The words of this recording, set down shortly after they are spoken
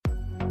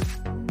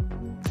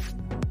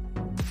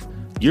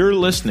You're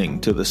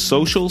listening to the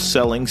Social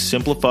Selling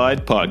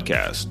Simplified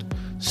podcast.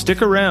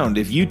 Stick around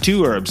if you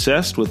too are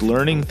obsessed with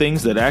learning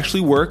things that actually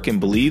work and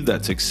believe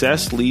that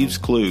success leaves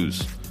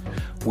clues.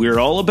 We're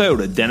all about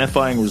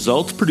identifying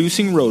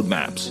results-producing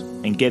roadmaps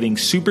and getting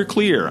super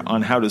clear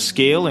on how to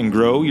scale and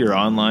grow your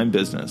online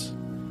business.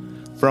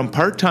 From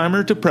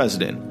part-timer to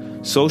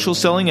president, social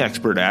selling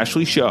expert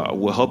Ashley Shaw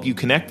will help you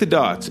connect the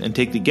dots and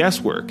take the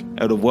guesswork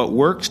out of what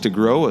works to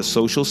grow a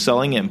social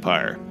selling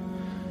empire.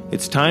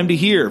 It's time to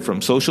hear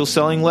from social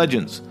selling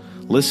legends,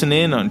 listen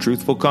in on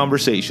truthful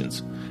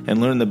conversations,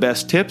 and learn the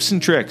best tips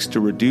and tricks to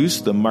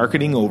reduce the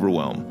marketing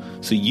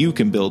overwhelm so you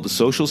can build the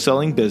social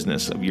selling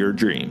business of your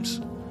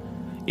dreams.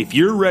 If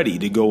you're ready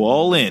to go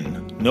all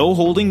in, no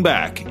holding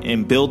back,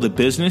 and build the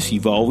business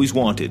you've always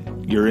wanted,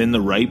 you're in the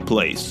right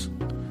place.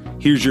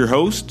 Here's your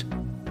host,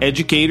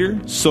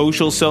 educator,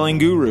 social selling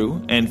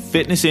guru, and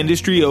fitness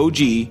industry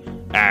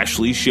OG,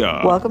 Ashley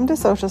Shaw. Welcome to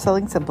Social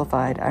Selling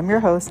Simplified. I'm your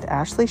host,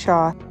 Ashley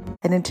Shaw,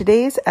 and in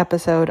today's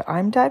episode,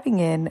 I'm diving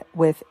in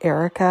with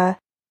Erica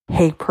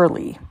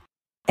Haperly.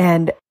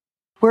 And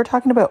we're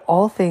talking about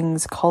all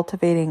things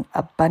cultivating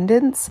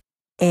abundance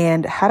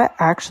and how to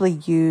actually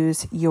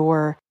use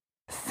your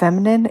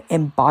feminine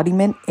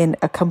embodiment in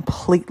a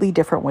completely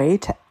different way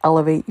to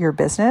elevate your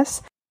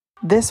business.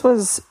 This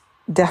was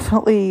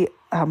definitely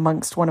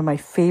amongst one of my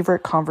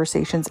favorite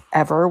conversations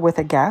ever with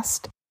a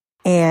guest.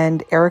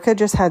 And Erica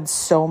just had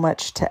so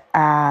much to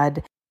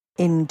add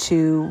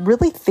into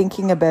really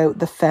thinking about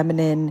the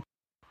feminine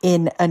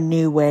in a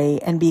new way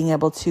and being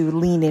able to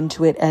lean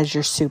into it as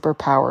your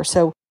superpower.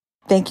 So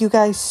thank you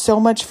guys so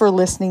much for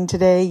listening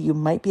today. You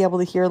might be able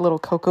to hear a little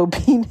Cocoa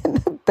Bean in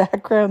the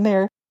background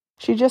there.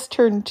 She just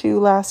turned 2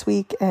 last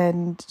week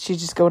and she's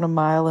just going a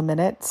mile a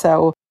minute.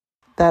 So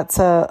that's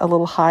a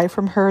little high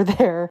from her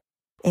there.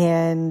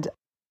 And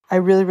I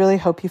really, really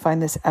hope you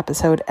find this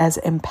episode as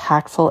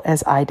impactful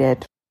as I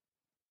did.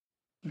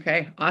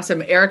 Okay,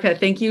 awesome. Erica,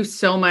 thank you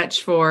so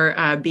much for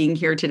being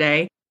here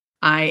today.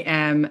 I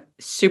am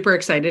super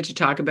excited to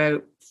talk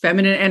about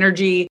feminine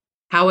energy,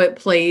 how it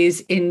plays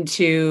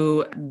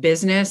into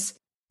business,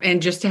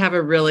 and just to have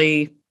a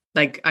really,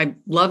 I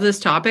love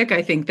this topic.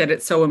 I think that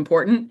it's so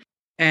important.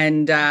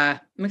 And I'm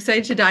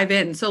excited to dive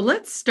in. So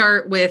let's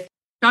start with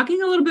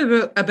talking a little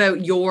bit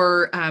about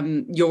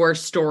your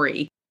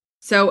story.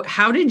 So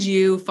how did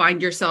you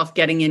find yourself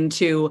getting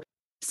into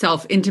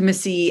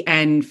self-intimacy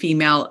and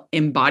female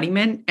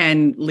embodiment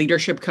and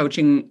leadership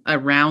coaching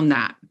around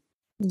that?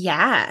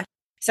 Yeah.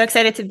 So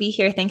excited to be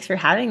here. Thanks for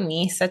having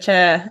me. Such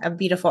a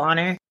beautiful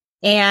honor.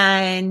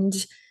 And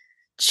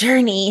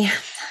journey,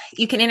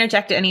 you can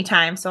interject at any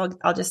time. So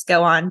I'll just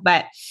go on.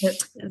 But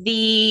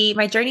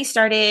my journey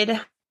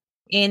started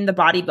in the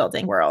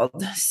bodybuilding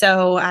world.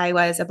 So I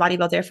was a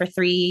bodybuilder for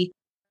three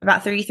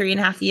and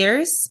a half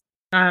years.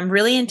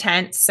 Really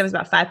intense. So it was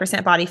about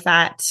 5% body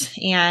fat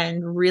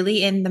and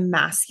really in the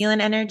masculine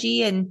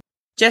energy. And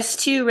just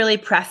to really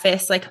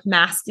preface,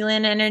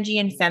 masculine energy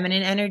and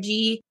feminine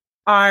energy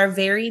are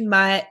very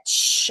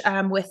much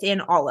within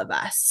all of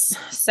us.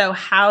 So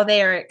how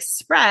they are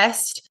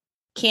expressed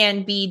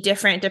can be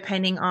different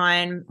depending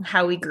on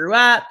how we grew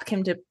up,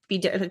 can be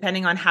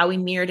depending on how we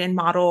mirrored and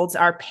modeled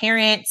our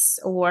parents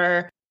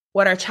or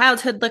what our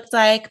childhood looked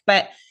like.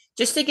 But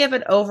just to give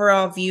an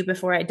overall view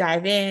before I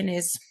dive in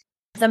is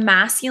the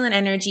masculine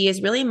energy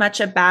is really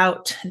much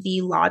about the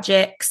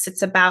logics.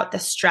 It's about the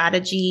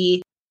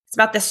strategy. It's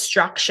about the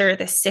structure,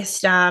 the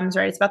systems,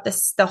 right? It's about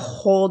the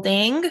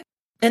holding.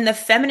 And the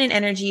feminine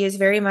energy is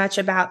very much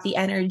about the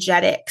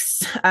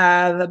energetics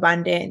of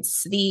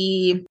abundance,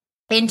 the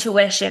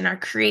intuition, our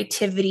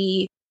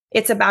creativity.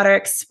 It's about our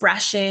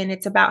expression.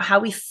 It's about how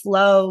we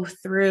flow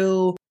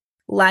through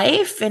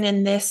life and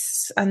in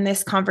this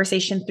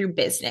conversation through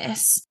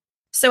business.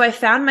 So I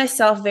found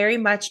myself very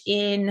much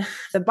in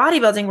the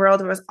bodybuilding world.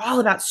 It was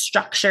all about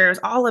structure. It was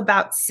all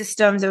about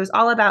systems. It was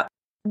all about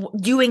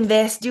doing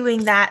this,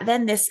 doing that,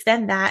 then this,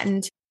 then that.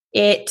 And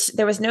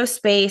there was no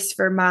space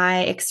for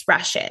my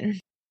expression.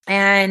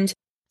 And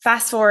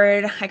fast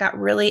forward, I got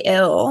really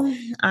ill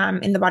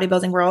in the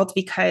bodybuilding world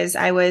because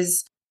I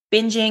was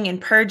binging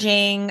and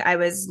purging. I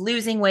was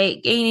losing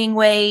weight, gaining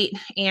weight,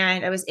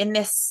 and I was in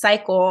this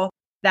cycle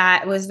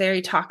that was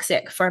very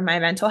toxic for my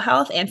mental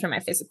health and for my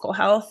physical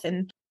health.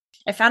 And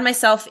I found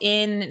myself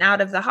in and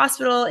out of the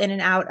hospital, in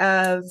and out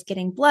of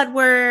getting blood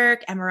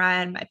work,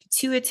 MRI on my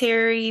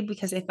pituitary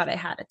because they thought I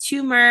had a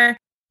tumor.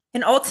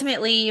 And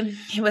ultimately,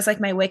 it was like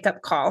my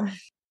wake-up call.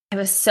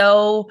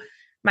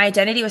 My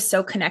identity was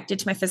so connected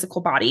to my physical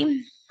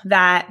body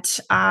that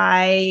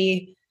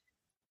I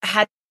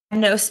had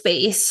no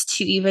space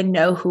to even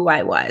know who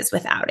I was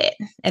without it.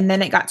 And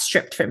then it got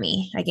stripped from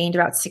me. I gained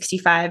about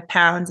 65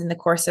 pounds in the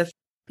course of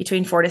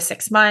between 4 to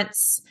 6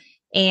 months.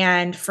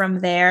 And from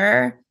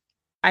there,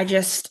 I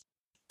just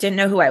didn't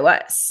know who I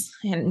was.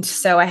 And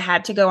so I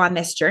had to go on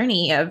this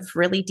journey of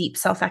really deep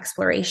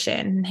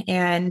self-exploration.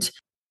 And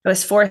I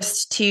was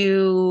forced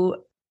to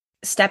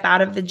step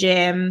out of the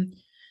gym,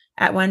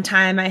 At one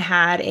time, I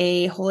had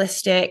a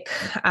holistic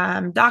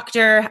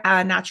doctor,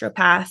 a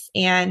naturopath,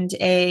 and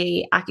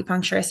a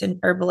acupuncturist and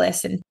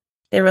herbalist. And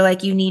they were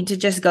like, you need to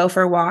just go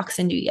for walks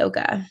and do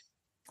yoga.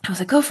 I was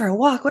like, go for a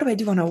walk? What do I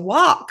do on a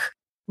walk?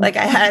 Like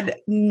I had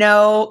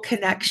no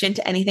connection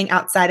to anything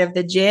outside of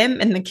the gym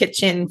and the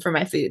kitchen for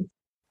my food.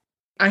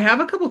 I have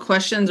a couple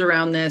questions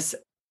around this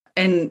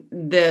and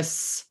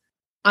this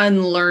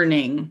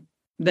unlearning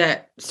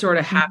that sort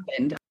of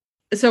happened.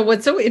 So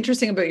what's so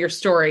interesting about your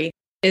story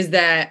is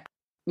that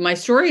my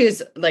story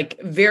is like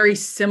very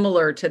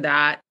similar to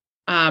that.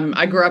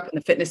 I grew up in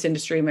the fitness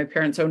industry. My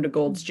parents owned a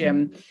Gold's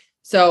Gym.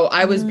 So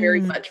I was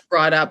very much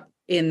brought up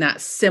in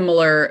that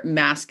similar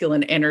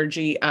masculine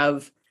energy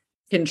of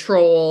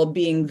control,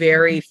 being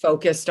very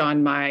focused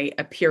on my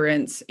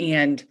appearance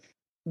and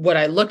what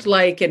I looked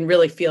like, and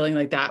really feeling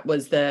like that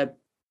was the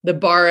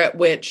bar at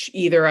which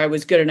either I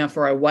was good enough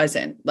or I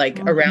wasn't. Like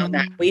around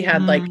that, we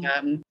had like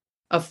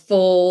a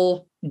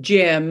full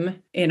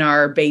gym in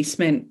our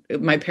basement.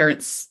 My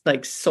parents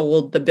like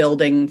sold the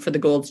building for the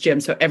Gold's Gym,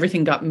 so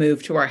everything got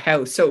moved to our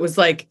house. So it was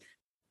like,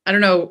 I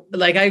don't know,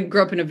 like I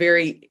grew up in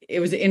it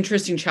was an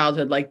interesting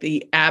childhood, like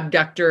the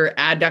abductor,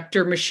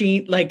 adductor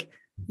machine, like,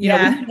 you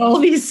know, all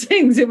these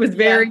things. It was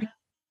very,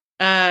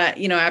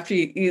 after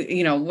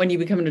you when you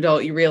become an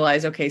adult, you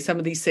realize, okay, some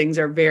of these things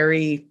are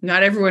very,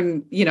 not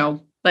everyone,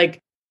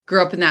 like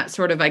grew up in that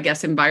sort of, I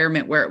guess,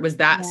 environment where it was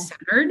that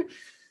centered.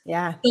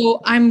 Yeah.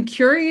 So I'm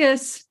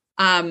curious,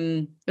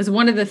 is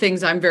one of the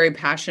things I'm very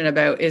passionate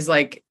about is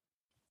like,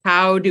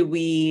 how do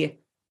we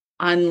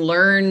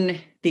unlearn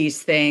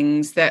these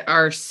things that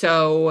are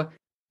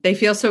they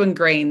feel so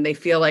ingrained. They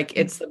feel like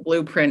it's the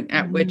blueprint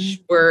at which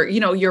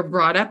you're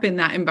brought up in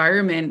that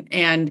environment.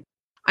 And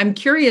I'm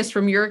curious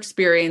from your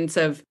experience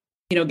of,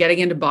 getting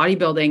into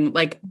bodybuilding,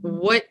 like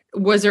what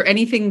was there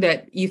anything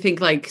that you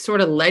think like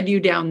sort of led you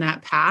down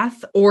that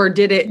path, or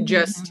did it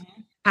just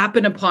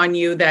happen upon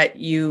you that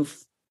you've,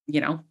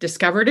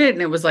 discovered it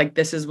and it was like,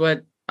 this is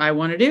what I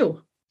want to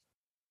do?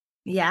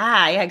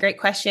 Yeah. Great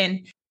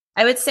question.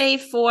 I would say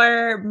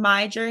for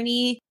my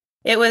journey,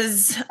 it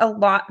was a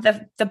lot.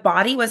 The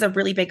body was a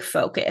really big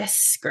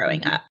focus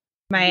growing up.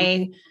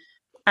 I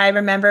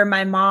remember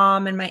my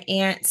mom and my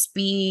aunts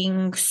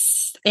being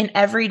in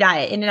every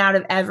diet, in and out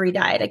of every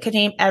diet. I could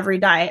name every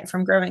diet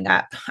from growing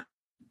up,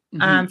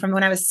 from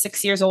when I was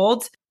 6 years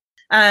old,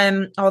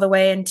 all the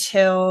way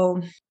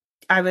until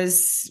I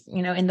was,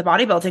 in the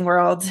bodybuilding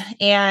world.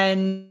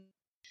 And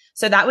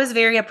so that was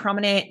a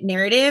prominent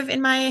narrative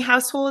in my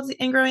household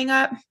in growing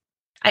up.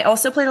 I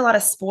also played a lot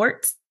of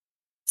sports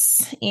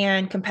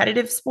and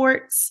competitive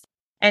sports.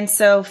 And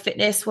so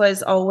fitness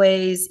was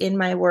always in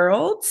my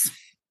world.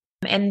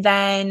 And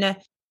then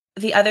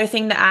the other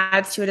thing that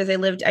adds to it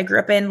is I grew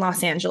up in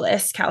Los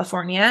Angeles,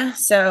 California.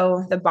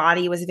 So the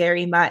body was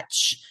very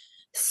much,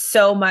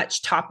 so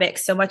much topic,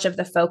 so much of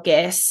the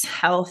focus.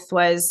 Health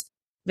was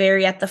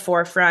very at the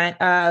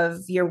forefront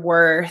of your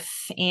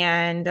worth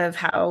and of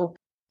how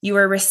you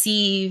were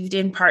received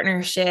in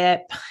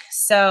partnership.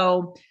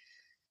 So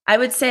I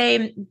would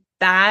say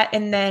that.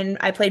 And then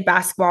I played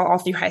basketball all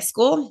through high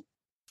school,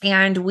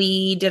 and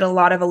we did a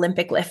lot of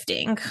Olympic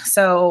lifting.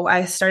 So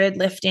I started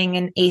lifting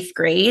in 8th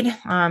grade.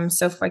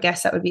 So I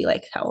guess that would be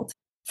like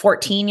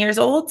 14 years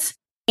old.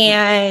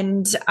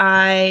 And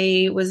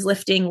I was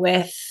lifting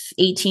with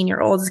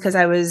 18-year-olds because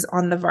I was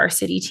on the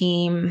varsity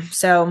team.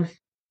 So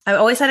I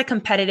always had a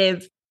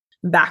competitive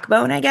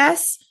backbone, I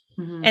guess.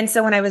 And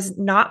so when I was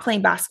not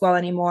playing basketball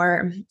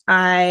anymore,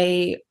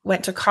 I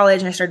went to college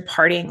and I started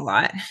partying a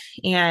lot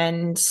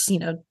and,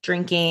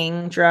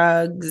 drinking,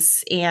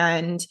 drugs,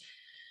 and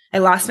I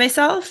lost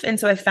myself. And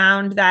so I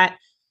found that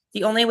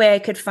the only way I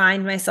could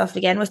find myself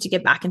again was to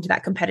get back into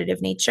that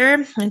competitive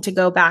nature and to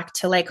go back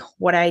to like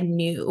what I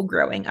knew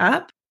growing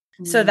up.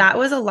 So that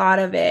was a lot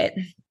of it.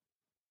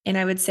 And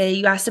I would say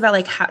you asked about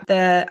like how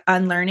the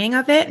unlearning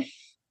of it.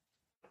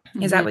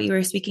 Is that what you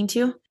were speaking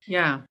to?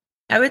 Yeah.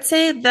 I would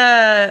say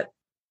the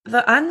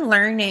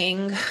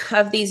unlearning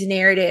of these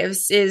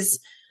narratives is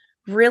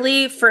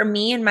really, for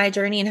me and my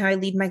journey and how I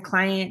lead my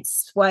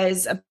clients,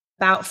 was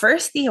about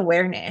first the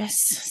awareness.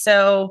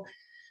 So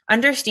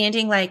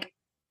understanding like,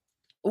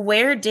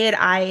 where did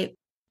I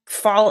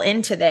fall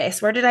into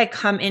this? Where did I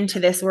come into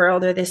this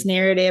world or this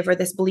narrative or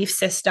this belief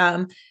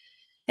system?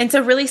 And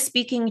so really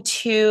speaking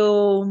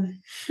to,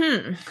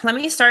 let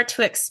me start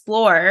to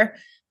explore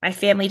my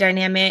family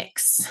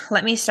dynamics.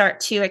 Let me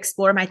start to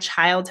explore my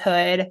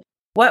childhood.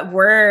 What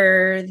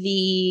were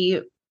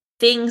the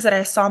things that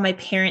I saw my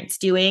parents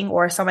doing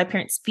or saw my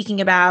parents speaking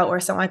about or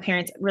saw my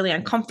parents really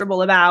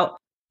uncomfortable about?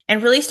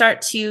 And really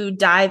start to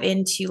dive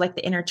into like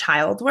the inner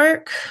child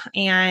work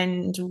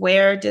and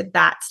where did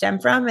that stem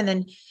from? And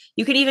then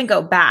you could even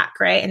go back,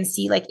 right, and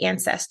see like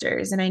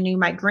ancestors. And I knew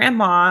my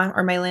grandma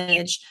or my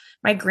lineage,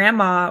 my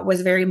grandma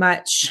was very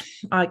much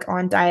like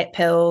on diet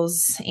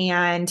pills,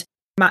 and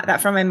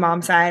that from my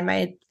mom's side,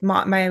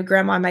 my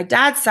grandma on my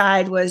dad's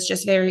side was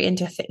just very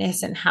into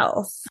fitness and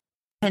health.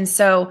 And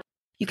so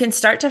you can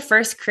start to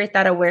first create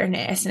that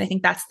awareness. And I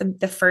think that's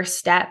the first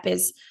step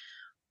is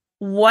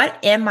what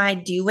am I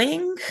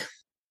doing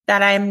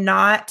that I'm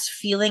not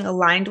feeling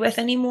aligned with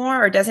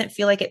anymore, or doesn't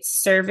feel like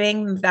it's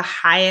serving the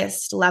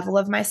highest level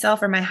of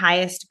myself or my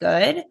highest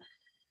good?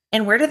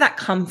 And where did that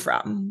come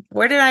from?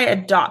 Where did I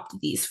adopt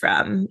these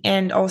from?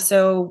 And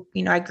also,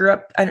 I grew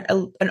up an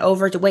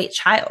overweight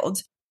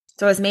child.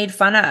 So I was made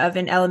fun of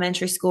in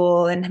elementary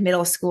school and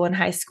middle school and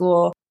high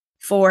school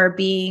for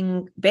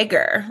being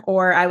bigger,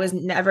 or I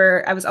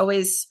was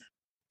always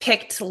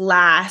picked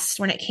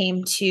last when it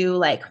came to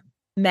like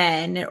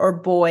men or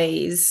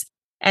boys.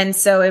 And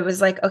so it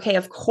was like, okay,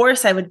 of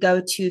course I would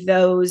go to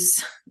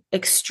those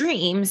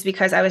extremes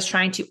because I was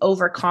trying to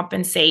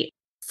overcompensate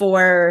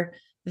for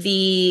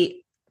the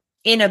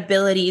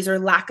inabilities or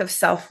lack of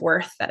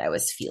self-worth that I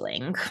was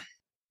feeling.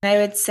 And I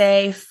would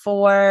say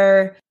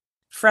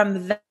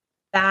from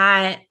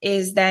that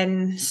is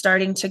then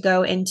starting to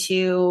go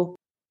into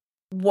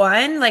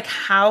one, like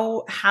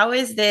how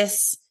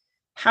is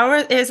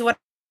what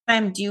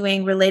I'm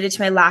doing related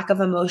to my lack of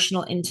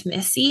emotional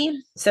intimacy?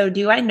 So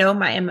do I know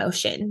my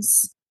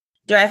emotions?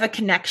 Do I have a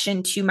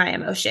connection to my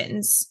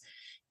emotions?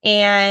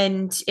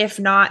 And if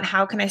not,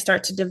 how can I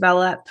start to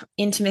develop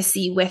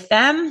intimacy with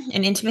them?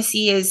 And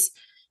intimacy is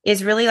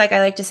really, like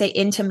I like to say,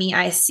 into me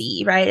I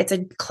see, right? It's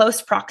a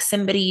close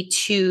proximity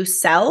to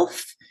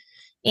self.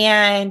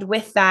 And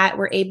with that,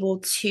 we're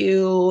able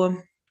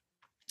to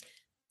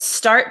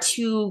start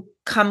to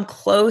come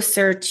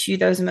closer to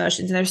those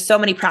emotions. And there's so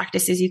many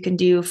practices you can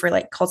do for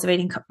like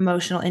cultivating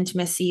emotional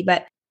intimacy.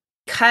 But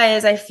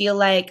because I feel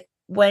like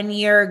when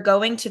you're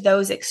going to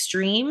those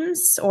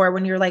extremes, or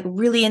when you're like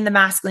really in the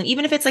masculine,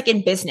 even if it's like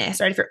in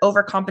business, right? If you're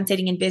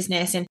overcompensating in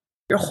business and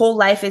your whole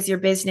life is your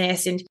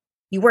business and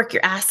you work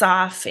your ass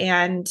off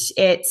and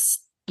it's,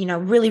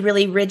 really,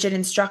 really rigid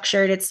and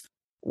structured. It's,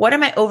 what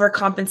am I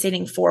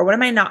overcompensating for? What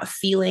am I not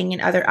feeling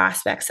in other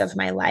aspects of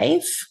my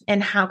life?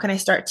 And how can I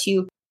start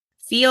to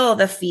feel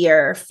the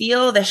fear,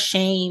 feel the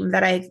shame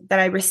that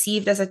I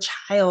received as a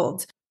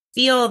child,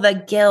 feel the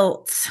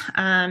guilt.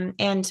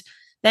 And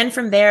then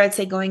from there, I'd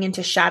say going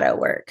into shadow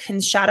work.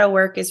 And shadow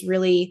work is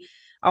really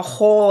a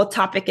whole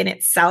topic in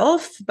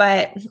itself,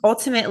 but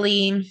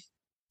ultimately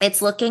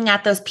it's looking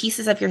at those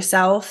pieces of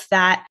yourself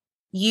that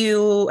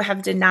you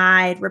have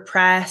denied,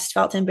 repressed,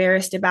 felt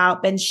embarrassed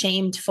about, been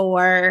shamed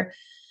for,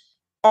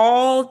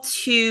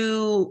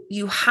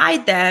 you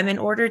hide them in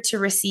order to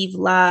receive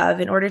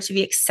love, in order to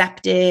be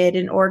accepted,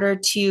 in order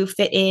to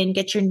fit in,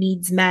 get your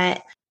needs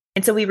met.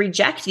 And so we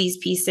reject these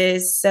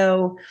pieces.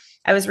 So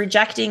I was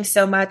rejecting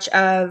so much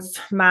of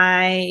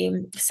my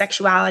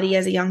sexuality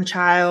as a young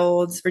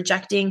child,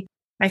 rejecting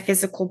my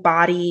physical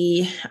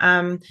body.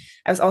 I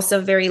was also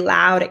a very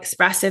loud,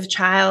 expressive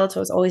child. So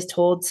I was always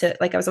told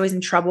I was always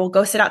in trouble,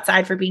 go sit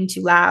outside for being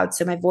too loud.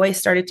 So my voice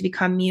started to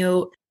become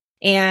mute.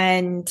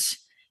 And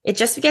it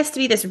just gets to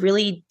be this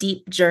really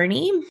deep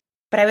journey.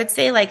 But I would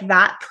say like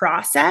that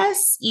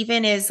process,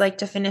 even is like,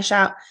 to finish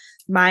out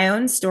my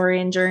own story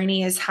and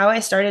journey, is how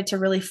I started to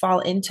really fall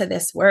into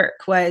this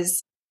work.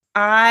 Was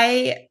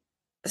I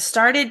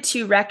started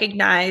to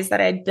recognize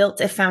that I'd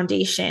built a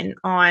foundation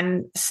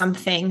on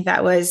something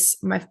that was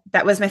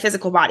my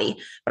physical body,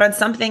 but on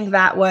something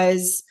that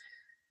was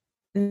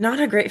not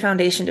a great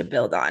foundation to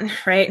build on,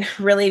 right?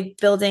 Really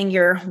building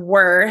your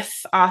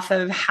worth off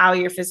of how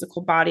your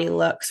physical body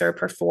looks or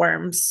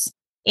performs.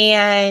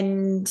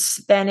 And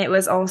then it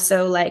was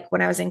also like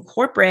when I was in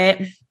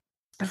corporate,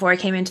 before I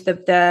came into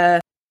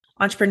the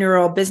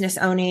entrepreneurial business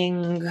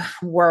owning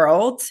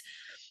world,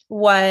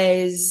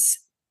 was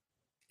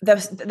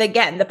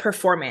the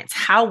performance.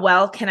 How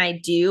well can I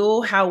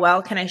do? How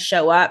well can I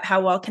show up?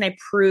 How well can I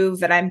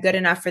prove that I'm good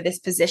enough for this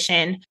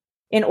position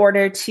in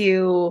order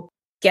to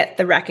get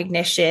the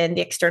recognition,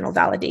 the external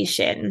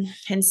validation?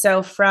 And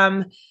so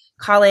from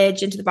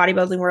college into the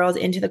bodybuilding world,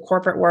 into the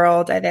corporate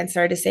world, I then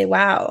started to say,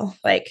 wow,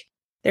 like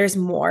there's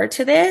more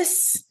to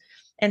this.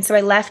 And so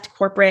I left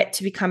corporate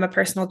to become a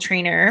personal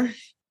trainer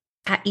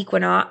at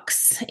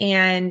Equinox.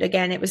 And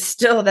again, it was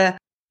still the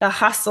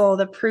hustle,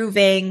 the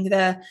proving,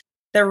 the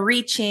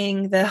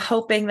reaching, the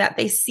hoping that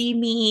they see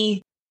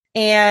me.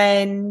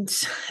 And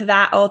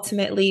that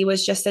ultimately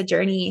was just a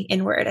journey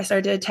inward. I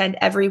started to attend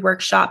every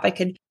workshop I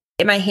could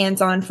get my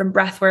hands on, from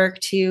breath work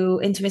to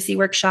intimacy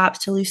workshops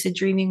to lucid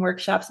dreaming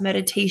workshops,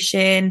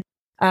 meditation,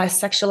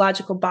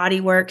 sexological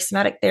body work,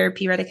 somatic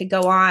therapy, right? I could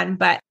go on,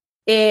 but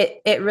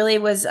it really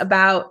was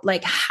about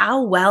like,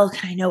 how well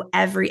can I know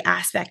every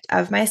aspect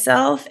of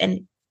myself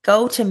and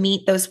go to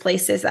meet those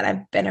places that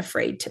I've been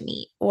afraid to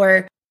meet,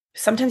 or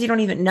sometimes you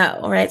don't even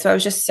know, right? So I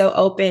was just so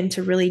open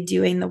to really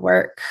doing the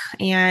work.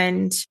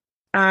 And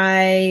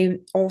I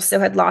also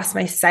had lost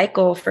my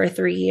cycle for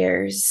 3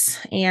 years.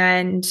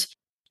 And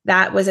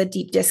that was a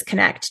deep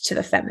disconnect to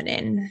the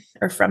feminine,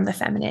 or from the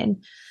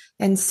feminine.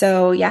 And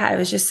so, yeah, it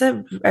was just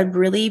a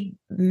really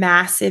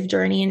massive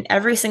journey. And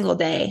every single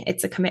day,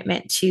 it's a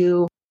commitment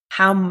to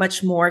how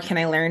much more can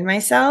I learn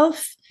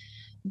myself.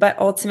 But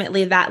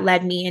ultimately, that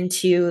led me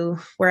into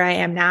where I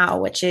am now,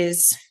 which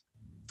is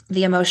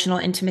the emotional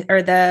intimate,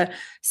 or the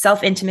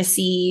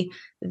self-intimacy,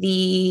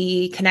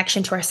 the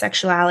connection to our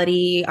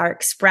sexuality, our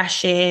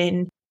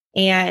expression,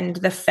 and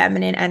the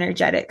feminine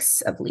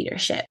energetics of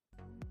leadership.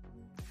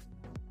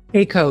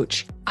 Hey,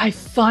 Coach, I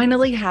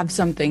finally have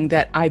something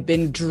that I've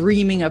been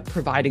dreaming of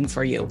providing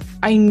for you.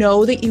 I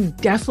know that you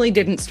definitely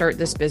didn't start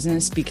this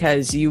business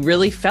because you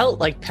really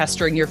felt like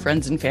pestering your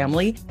friends and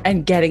family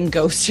and getting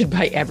ghosted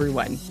by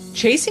everyone.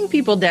 Chasing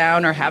people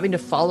down or having to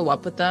follow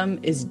up with them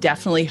is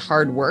definitely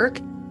hard work,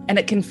 and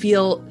it can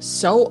feel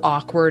so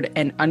awkward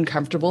and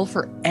uncomfortable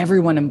for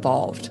everyone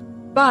involved.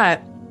 But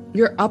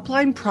your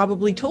upline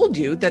probably told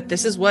you that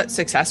this is what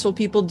successful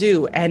people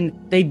do, and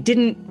they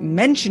didn't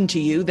mention to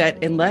you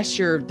that unless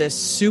you're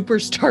this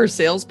superstar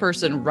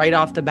salesperson right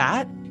off the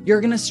bat, you're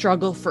going to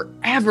struggle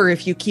forever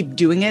if you keep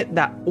doing it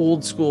that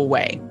old school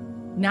way.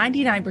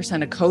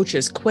 99% of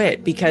coaches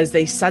quit because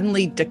they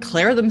suddenly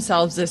declare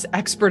themselves this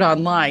expert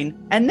online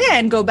and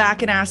then go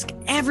back and ask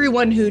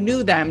everyone who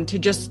knew them to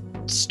just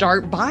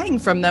start buying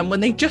from them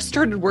when they just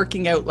started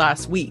working out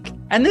last week.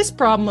 And this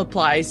problem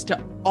applies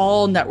to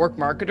all network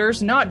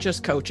marketers, not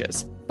just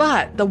coaches.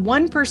 But the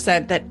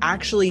 1% that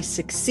actually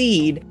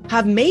succeed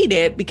have made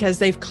it because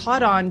they've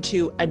caught on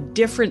to a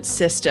different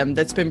system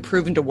that's been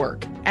proven to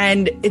work.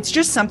 And it's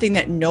just something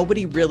that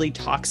nobody really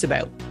talks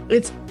about.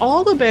 It's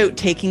all about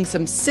taking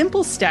some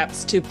simple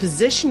steps to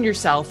position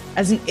yourself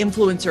as an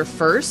influencer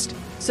first.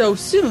 So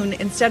soon,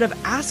 instead of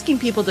asking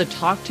people to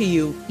talk to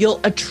you, you'll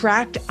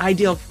attract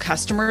ideal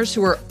customers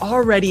who are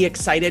already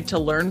excited to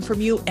learn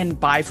from you and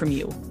buy from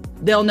you.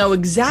 They'll know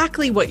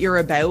exactly what you're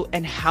about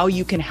and how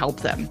you can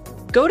help them.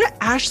 Go to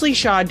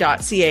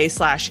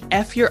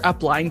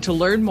ashleyshaw.ca/FYourUpline to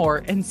learn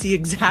more and see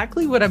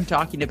exactly what I'm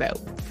talking about.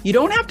 You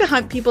don't have to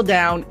hunt people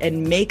down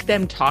and make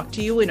them talk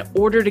to you in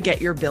order to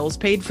get your bills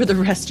paid for the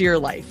rest of your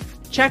life.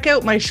 Check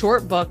out my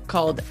short book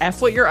called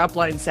F What Your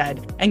Upline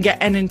Said and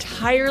get an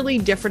entirely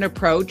different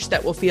approach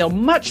that will feel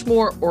much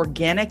more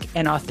organic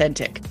and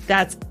authentic.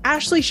 That's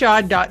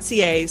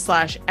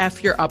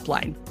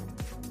ashleyshaw.ca/FYourUpline.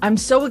 I'm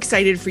so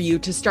excited for you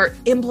to start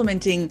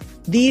implementing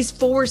these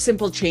 4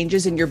 simple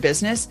changes in your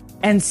business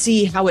and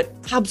see how it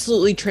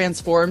absolutely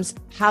transforms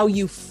how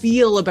you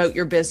feel about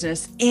your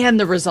business and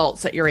the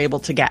results that you're able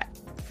to get.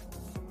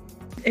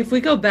 If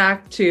we go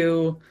back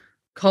to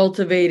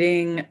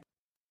cultivating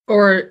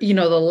or,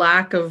 the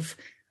lack of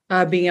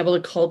being able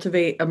to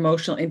cultivate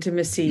emotional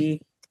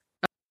intimacy.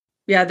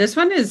 This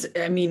one is,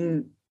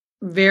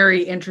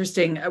 very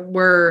interesting.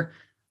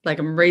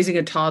 I'm raising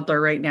a toddler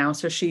right now.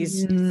 So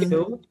she's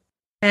 2.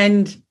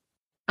 And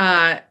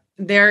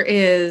there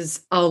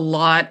is a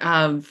lot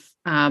of,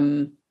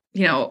 everyone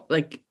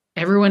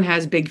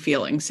has big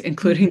feelings,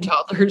 including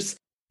toddlers.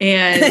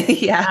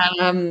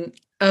 And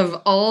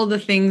of all the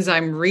things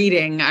I'm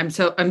reading, I'm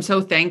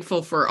so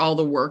thankful for all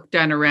the work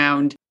done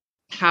around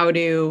how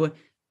to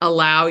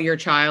allow your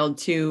child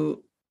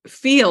to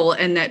feel,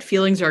 and that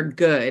feelings are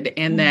good,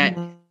 and that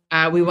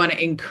we want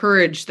to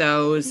encourage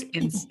those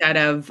instead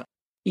of,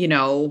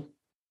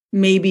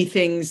 maybe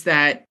things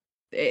that.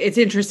 It's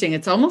interesting.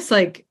 It's almost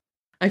like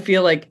I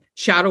feel like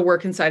shadow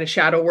work inside of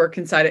shadow work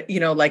inside of,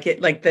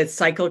 like the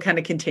cycle kind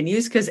of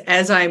continues. Because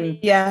as I'm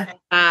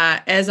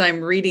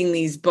reading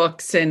these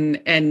books and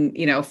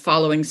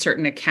following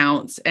certain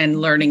accounts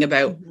and learning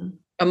about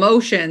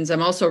emotions,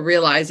 I'm also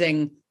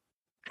realizing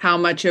how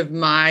much of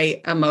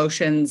my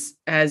emotions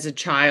as a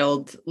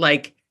child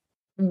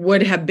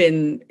would have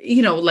been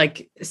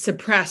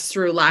suppressed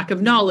through lack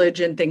of knowledge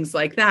and things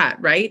like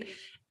that, right?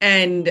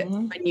 And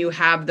when you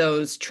have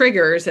those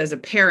triggers as a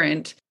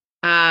parent,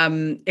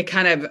 it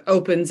kind of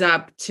opens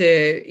up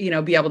to,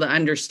 be able to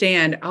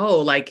understand,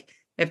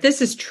 if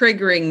this is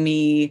triggering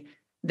me,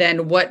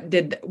 then what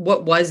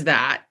was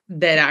that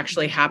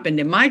actually happened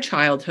in my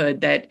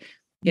childhood that,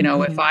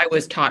 if I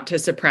was taught to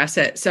suppress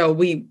it. So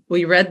we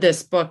read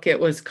this book. It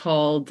was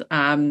called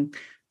The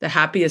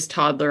Happiest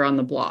Toddler on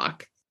the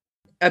Block,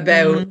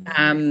 about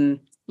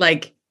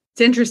it's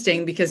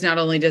interesting because not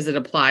only does it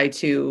apply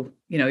to,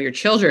 your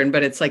children,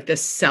 but it's like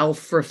this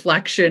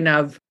self-reflection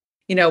of,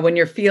 when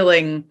you're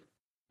feeling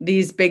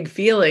these big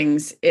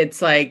feelings,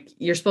 it's like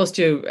you're supposed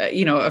to,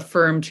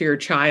 affirm to your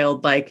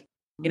child,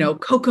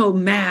 Coco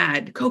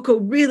mad, Coco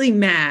really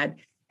mad,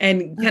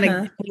 and kind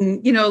of,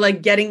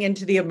 getting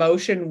into the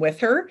emotion with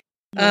her.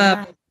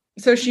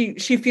 So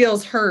she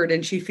feels heard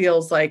and she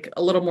feels like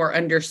a little more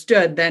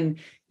understood than,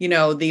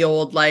 the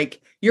old,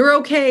 you're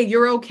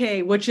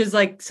okay, which is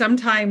like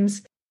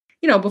sometimes,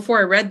 before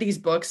I read these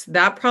books,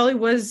 that probably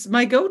was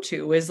my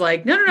go-to is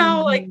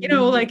no,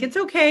 it's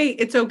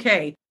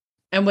okay.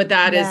 And what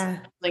that is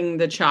telling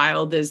the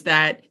child is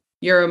that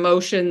your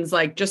emotions,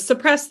 just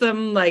suppress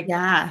them,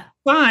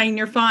 fine,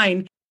 you're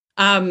fine.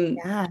 So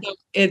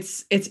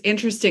it's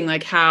interesting,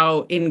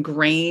 how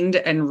ingrained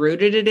and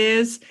rooted it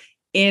is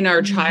in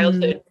our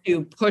childhood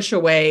to push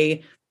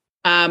away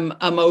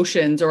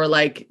emotions or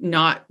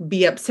not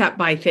be upset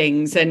by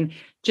things, and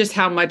just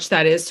how much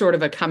that is sort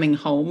of a coming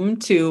home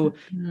to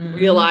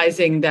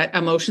realizing that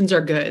emotions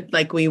are good.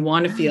 We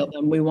want to feel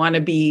them. We want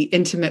to be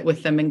intimate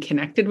with them and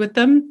connected with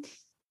them.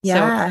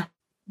 Yeah. So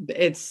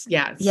it's.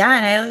 And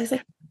I always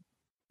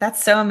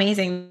that's so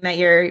amazing that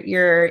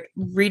you're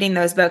reading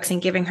those books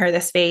and giving her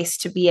the space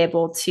to be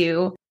able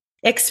to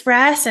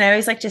express. And I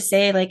always like to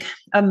say, like,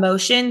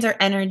 emotions are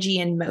energy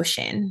in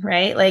motion,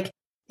 right? Like,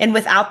 and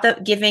without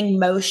the giving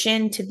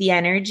motion to the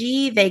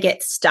energy, they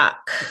get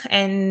stuck.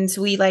 And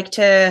we like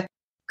to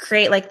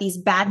create like these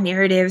bad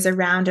narratives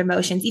around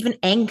emotions, even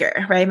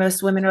anger, right?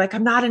 Most women are like,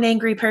 I'm not an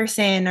angry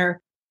person,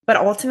 but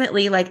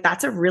ultimately, like,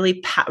 that's a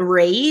really,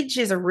 rage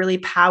is a really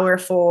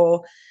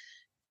powerful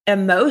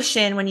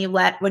emotion when you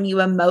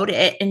emote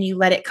it and you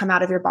let it come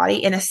out of your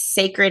body in a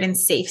sacred and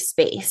safe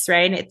space,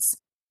 right? And it's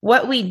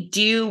what we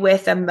do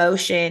with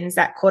emotions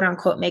that quote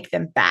unquote make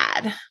them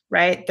bad,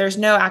 right? There's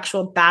no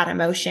actual bad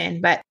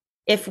emotion, but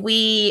if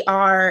we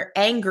are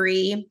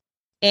angry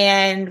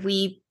and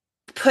we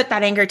put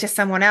that anger to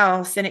someone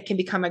else, then it can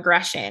become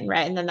aggression,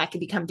 right? And then that can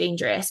become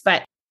dangerous.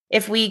 But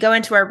if we go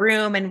into our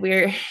room and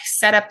we're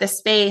set up the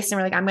space and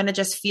we're like, I'm going to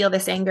just feel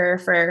this anger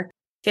for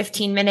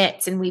 15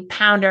 minutes, and we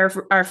pound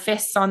our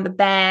fists on the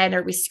bed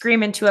or we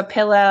scream into a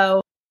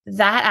pillow,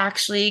 that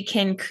actually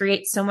can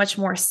create so much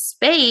more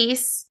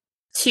space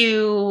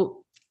to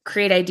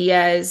create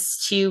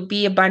ideas, to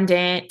be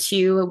abundant,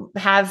 to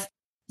have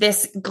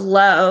this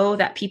glow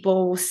that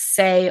people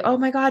say, oh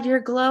my God, you're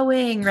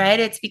glowing, right?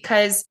 It's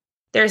because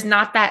there's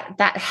not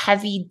that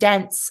heavy,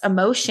 dense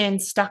emotion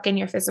stuck in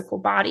your physical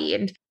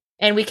body.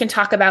 And we can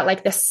talk about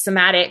like the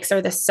somatics,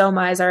 or the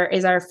soma is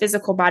our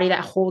physical body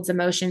that holds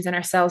emotions in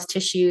our cells,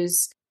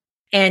 tissues,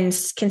 and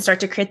can start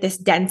to create this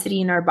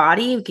density in our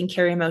body. We can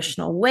carry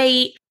emotional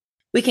weight.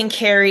 We can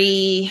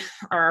carry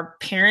our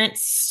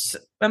parents'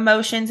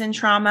 emotions and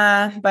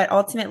trauma. But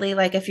ultimately,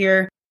 like, if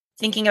you're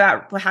thinking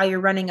about how you're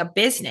running a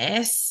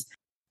business,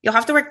 you'll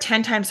have to work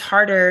 10 times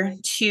harder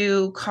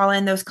to call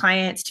in those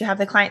clients, to have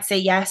the client say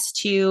yes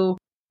to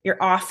your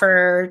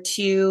offer,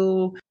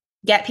 to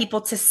get people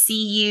to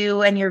see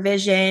you and your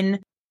vision,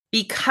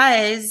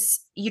 because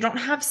you don't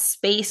have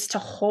space to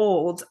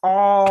hold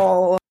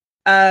all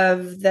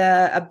of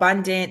the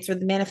abundance or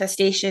the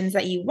manifestations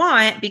that you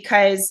want,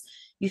 because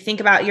you think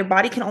about your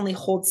body can only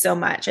hold so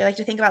much. I like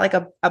to think about like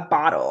a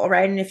bottle,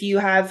 right? And if you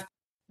have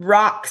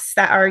rocks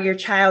that are your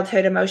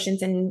childhood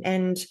emotions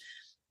and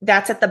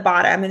that's at the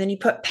bottom, and then you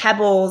put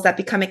pebbles that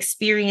become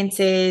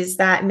experiences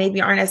that maybe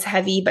aren't as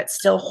heavy, but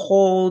still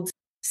hold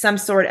some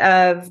sort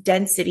of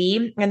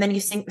density. And then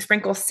you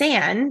sprinkle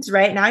sand,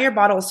 right? Now your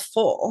bottle is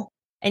full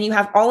and you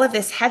have all of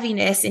this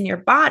heaviness in your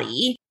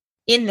body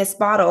in this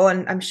bottle.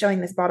 And I'm showing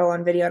this bottle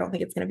on video. I don't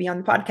think it's going to be on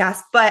the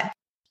podcast, but,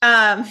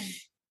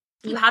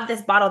 you have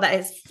this bottle that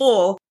is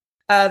full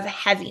of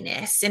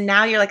heaviness. And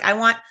now you're like, I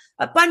want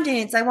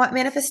abundance. I want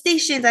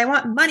manifestations. I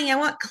want money. I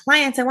want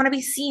clients. I want to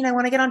be seen. I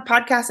want to get on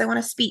podcasts. I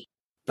want to speak,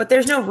 but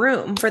there's no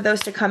room for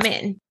those to come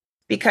in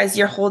because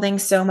you're holding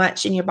so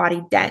much in your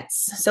body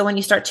dense. So when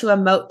you start to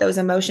emote those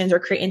emotions or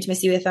create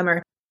intimacy with them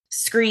or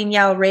scream,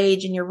 yell,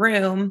 rage in your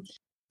room,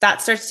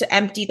 that starts to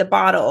empty the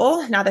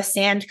bottle. Now the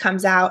sand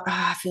comes out.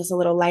 It feels a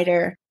little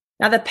lighter.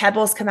 Now the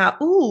pebbles come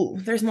out. Ooh,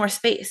 there's more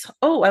space.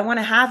 Oh, I want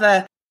to have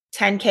a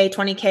 10K,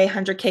 20K,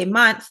 100K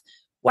month.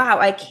 Wow,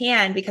 I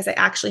can, because I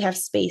actually have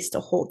space to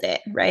hold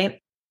it, right?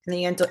 And then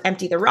you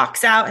empty the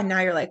rocks out, and now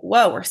you're like,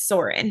 whoa, we're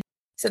soaring.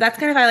 So that's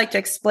kind of how I like to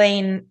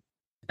explain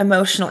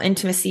emotional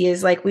intimacy,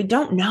 is like, we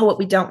don't know what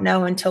we don't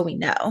know until we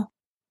know.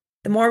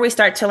 The more we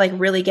start to like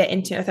really get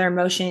into with our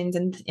emotions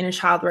and inner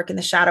child work and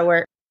the shadow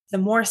work, the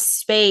more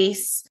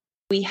space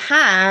we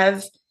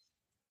have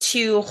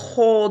to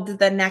hold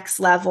the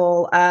next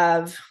level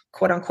of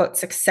quote unquote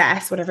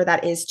success, whatever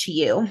that is to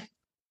you,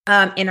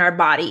 in our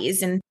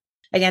bodies. And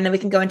again, then we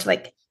can go into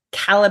like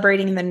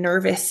calibrating the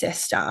nervous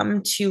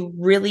system to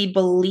really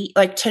believe,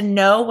 like, to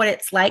know what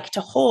it's like to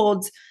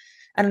hold,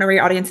 I don't know where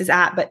your audience is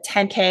at, but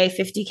 10K,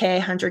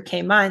 50K,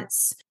 100K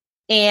months,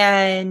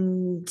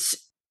 and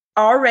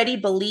already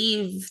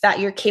believe that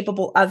you're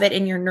capable of it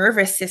in your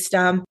nervous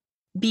system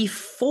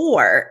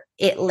before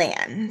it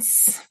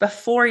lands,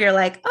 before you're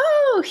like,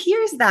 oh,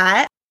 here's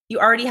that. You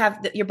already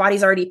have, your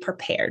body's already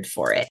prepared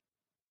for it.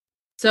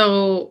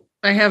 So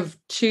I have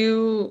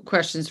two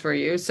questions for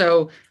you.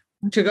 So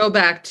to go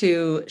back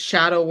to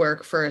shadow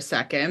work for a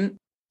second,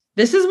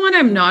 this is one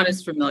I'm not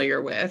as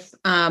familiar with.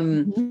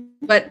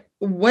 But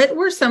what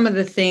were some of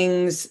the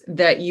things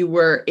that you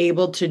were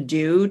able to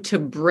do to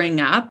bring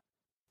up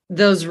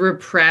those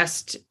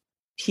repressed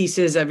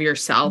pieces of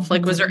yourself?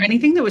 Like, was there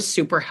anything that was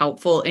super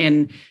helpful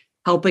in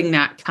helping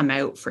that come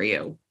out for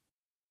you?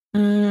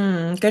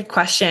 Good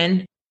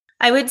question.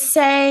 I would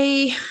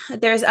say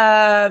there's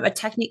a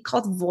technique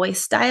called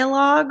voice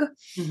dialogue,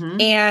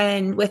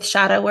 and with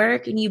shadow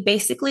work, and you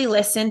basically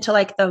listen to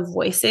like the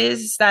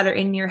voices that are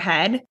in your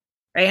head,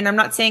 right? And I'm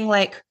not saying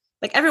like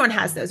everyone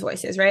has those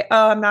voices, right?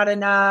 Oh, I'm not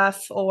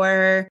enough,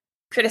 or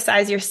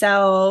criticize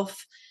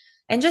yourself,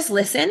 and just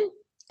listen.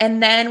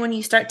 And then when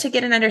you start to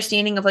get an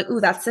understanding of like, ooh,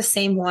 that's the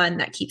same one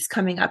that keeps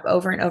coming up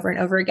over and over and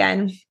over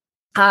again,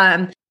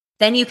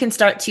 then you can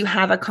start to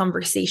have a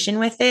conversation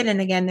with it. And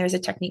again, there's a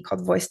technique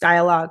called voice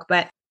dialogue,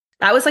 but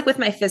that was like with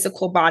my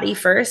physical body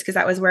first, because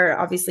that was where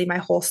obviously my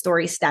whole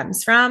story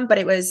stems from. But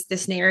it was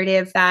this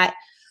narrative that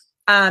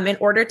in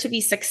order to be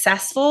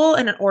successful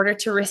and in order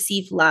to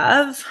receive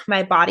love,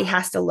 my body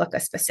has to look a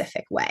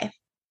specific way.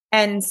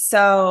 And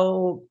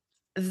so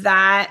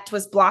that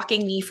was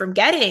blocking me from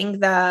getting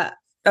the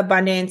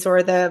abundance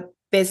or the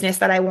business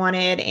that I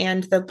wanted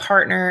and the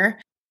partner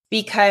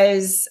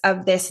because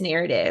of this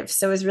narrative.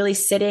 So it was really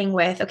sitting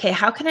with, okay,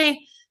 how can I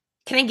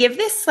give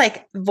this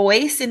like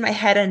voice in my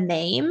head a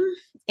name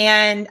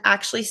and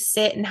actually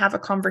sit and have a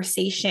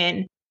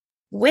conversation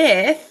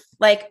with,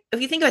 like,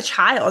 if you think of a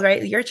child,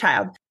 right? Your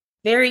child,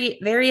 very,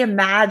 very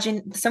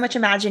so much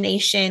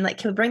imagination. Like,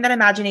 can we bring that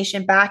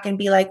imagination back and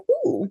be like,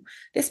 ooh,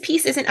 this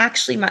piece isn't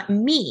actually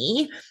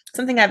me,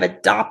 something I've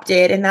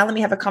adopted. And now let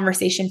me have a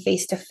conversation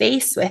face to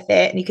face with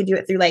it. And you could do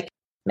it through like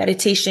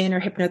meditation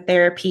or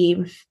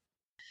hypnotherapy.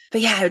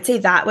 But yeah, I would say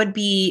that would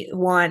be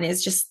one,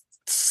 is just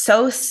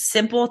so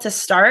simple to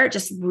start.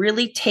 Just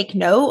really take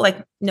note,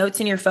 like notes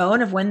in your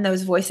phone of when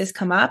those voices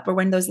come up or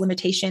when those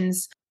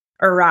limitations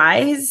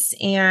arise.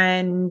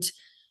 And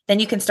then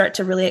you can start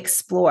to really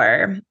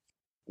explore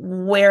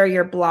where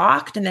you're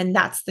blocked. And then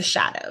that's the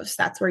shadows.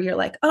 That's where you're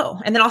like, oh,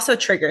 and then also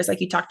triggers,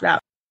 like you talked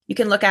about. You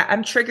can look at,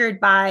 I'm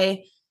triggered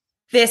by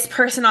this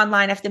person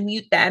online. I have to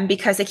mute them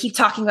because they keep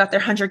talking about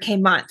their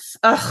 100K months.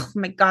 Oh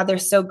my God, they're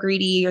so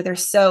greedy or they're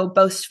so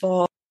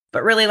boastful.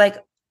 But really, like,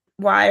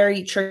 why are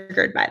you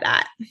triggered by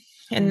that?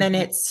 And then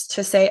it's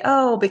to say,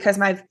 oh, because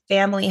my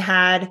family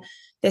had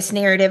this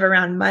narrative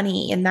around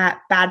money and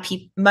that bad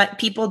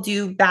people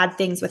do bad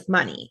things with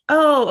money.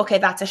 Oh, okay,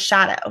 that's a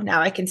shadow.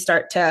 Now I can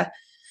start to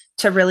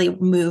really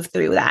move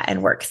through that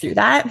and work through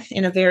that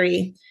in a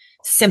very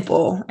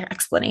simple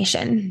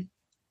explanation.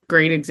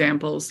 Great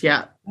examples.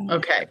 Yeah.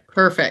 Okay,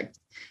 perfect.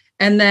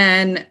 And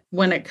then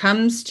when it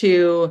comes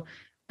to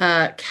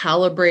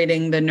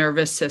calibrating the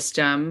nervous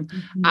system,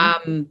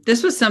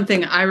 this was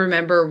something I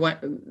remember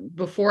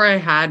before I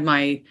had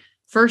my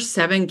first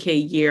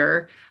 7K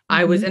year,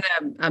 I was in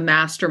a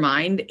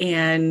mastermind.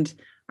 And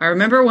I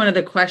remember one of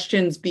the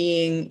questions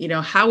being,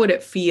 how would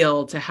it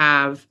feel to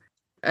have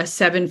a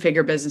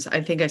 7-figure business?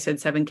 I think I said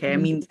 7K. I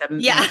mean, 7.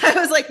 Yeah. I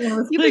was like,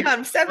 you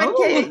become 7K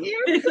a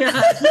year.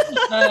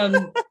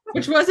 Yeah.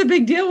 Which was a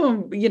big deal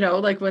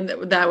when,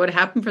 when that would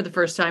happen for the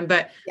first time,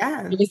 but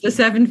yeah, it was the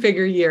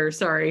 7-figure year.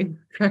 Sorry,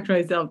 correct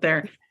myself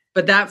there.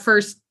 But that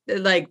first,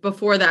 like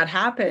before that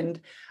happened,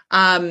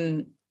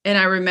 and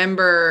I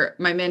remember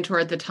my mentor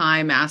at the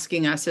time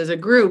asking us as a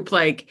group,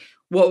 like,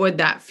 what would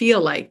that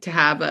feel like to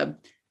have a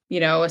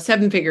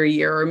 7-figure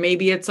year, or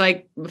maybe it's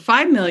like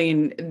 5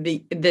 million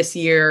this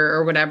year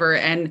or whatever.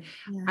 And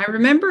I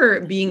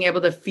remember being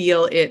able to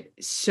feel it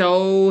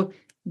so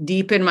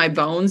deep in my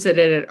bones that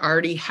it had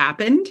already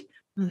happened.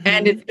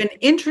 And it's been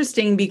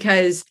interesting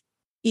because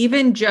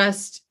even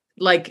just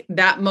like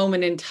that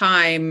moment in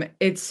time,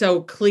 it's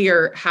so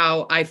clear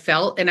how I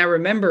felt. And I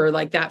remember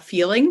like that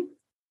feeling,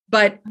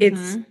 but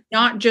it's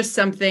not just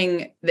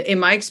something in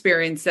my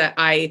experience that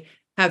I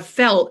have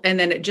felt and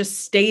then it just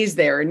stays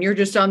there and you're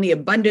just on the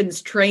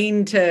abundance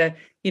train to,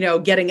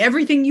 getting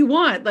everything you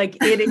want. Like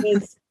it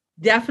is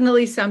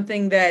definitely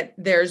something that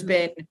there's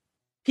been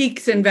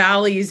peaks and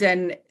valleys.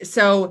 And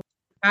so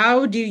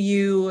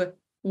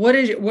what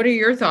are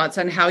your thoughts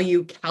on how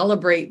you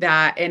calibrate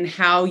that and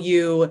how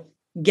you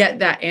get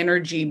that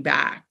energy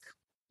back?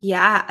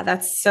 Yeah,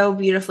 that's so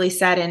beautifully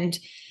said. And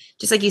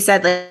just like you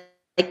said,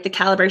 like the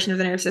calibration of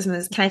the nervous system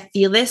is, can I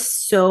feel this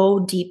so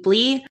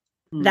deeply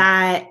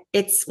that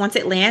it's, once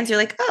it lands, you're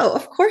like, oh,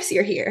 of course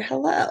you're here.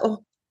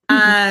 Hello.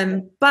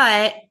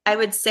 But I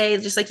would say,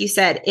 just like you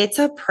said, it's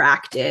a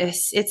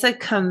practice, it's a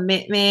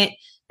commitment,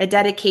 a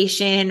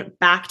dedication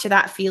back to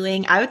that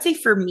feeling. I would say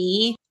for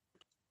me,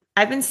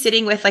 I've been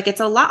sitting with, like,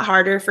 it's a lot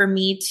harder for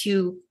me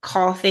to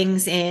call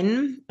things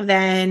in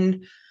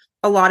than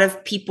a lot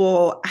of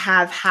people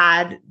have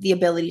had the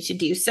ability to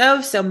do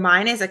so. So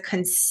mine is a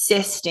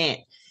consistent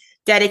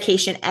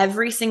dedication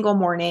every single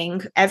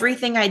morning.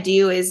 Everything I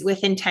do is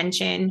with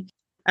intention.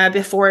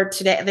 Before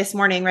this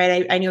morning,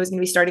 right? I knew I was going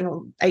to be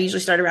starting. I usually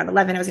start around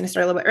 11. I was going to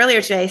start a little bit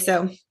earlier today.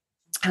 So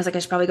I was like, I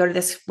should probably go to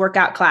this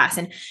workout class.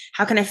 And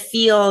how can I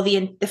feel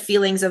the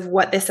feelings of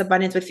what this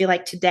abundance would feel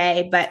like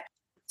today? But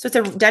so it's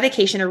a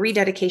dedication, a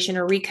rededication,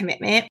 a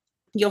recommitment.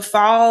 You'll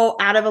fall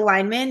out of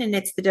alignment and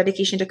it's the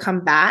dedication to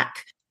come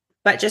back.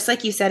 But just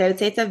like you said, I would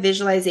say it's a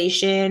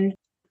visualization.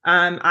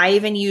 I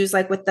even use,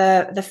 like, with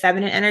the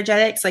feminine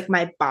energetics, like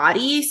my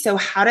body. So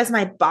how does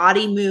my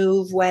body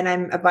move when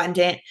I'm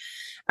abundant?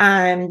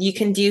 You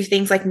can do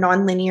things like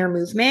nonlinear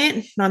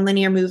movement.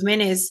 Nonlinear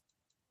movement is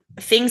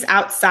things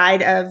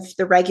outside of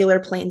the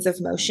regular planes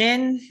of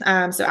motion.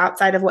 So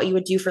outside of what you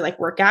would do for like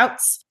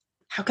workouts.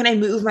 How can I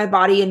move my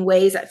body in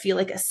ways that feel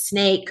like a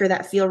snake or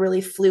that feel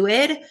really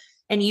fluid,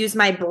 and use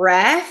my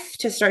breath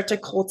to start to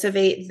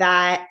cultivate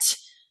that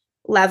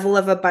level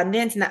of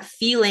abundance and that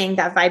feeling,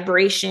 that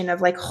vibration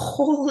of like,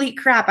 holy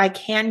crap, I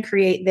can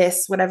create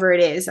this, whatever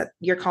it is that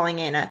you're calling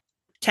in, a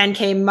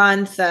 10K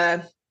month,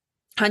 a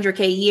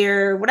 100K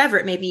year, whatever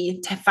it may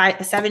be, a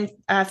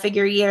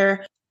 7-figure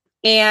year.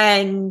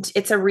 And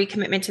it's a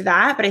recommitment to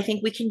that. But I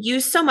think we can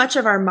use so much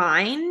of our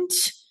mind.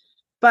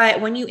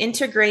 But when you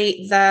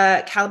integrate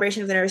the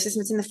calibration of the nervous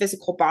system, it's in the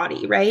physical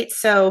body, right?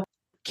 So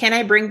can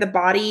I bring the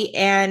body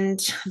and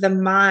the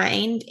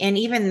mind and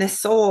even the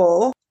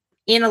soul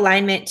in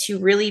alignment to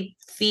really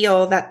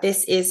feel that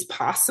this is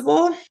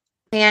possible?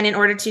 And in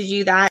order to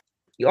do that,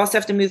 you also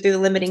have to move through the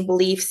limiting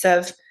beliefs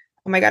of,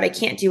 oh my God, I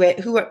can't do it.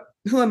 Who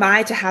am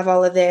I to have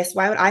all of this?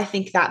 Why would I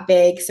think that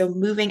big? So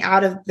moving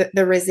out of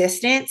the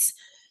resistance.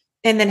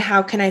 And then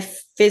how can I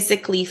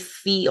physically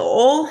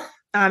feel?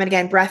 And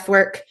again, breath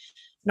work,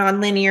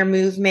 nonlinear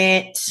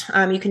movement.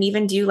 You can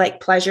even do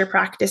like pleasure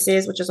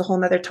practices, which is a whole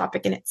nother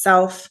topic in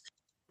itself.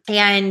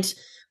 And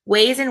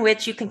ways in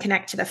which you can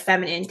connect to the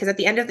feminine. Because at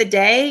the end of the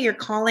day, you're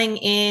calling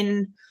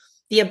in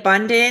the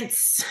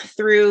abundance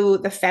through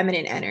the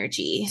feminine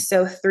energy.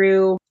 So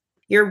through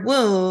your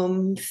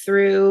womb,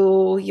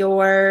 through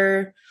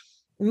your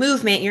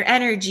movement, your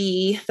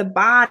energy, the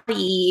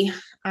body.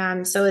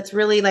 So it's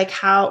really like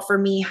how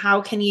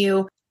can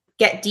you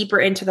get deeper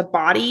into the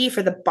body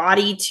for the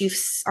body to,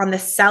 on the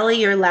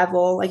cellular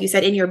level, like you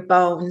said, in your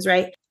bones,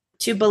 right?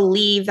 To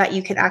believe that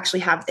you can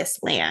actually have this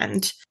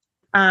land.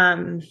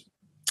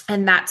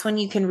 And that's when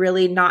you can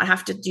really not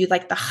have to do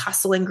like the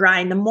hustle and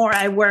grind. The more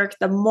I work,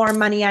 the more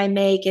money I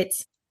make.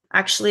 It's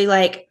actually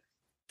like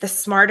the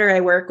smarter I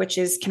work, which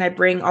is, can I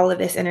bring all of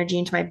this energy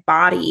into my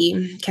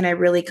body? Can I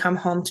really come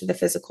home to the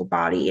physical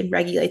body and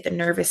regulate the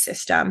nervous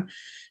system,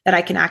 that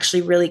I can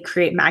actually really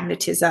create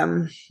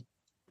magnetism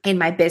in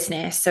my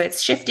business? So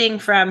it's shifting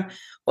from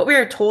what we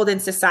are told in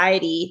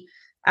society,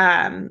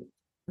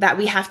 that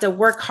we have to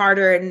work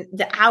harder and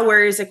the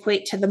hours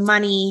equate to the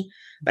money.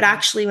 But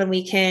actually, when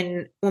we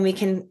can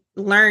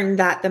learn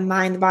that the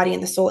mind, the body,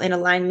 and the soul in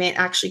alignment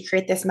actually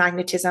create this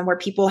magnetism where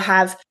people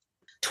have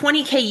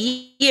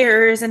 20K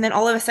years, and then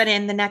all of a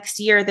sudden the next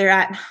year they're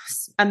at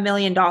 $1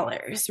 million,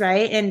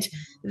 right? And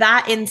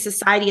that in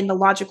society, in the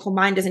logical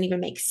mind, doesn't even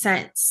make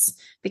sense,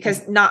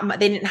 because they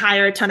didn't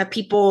hire a ton of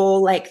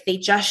people, like they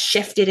just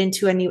shifted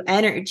into a new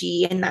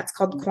energy, and that's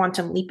called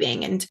quantum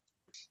leaping. And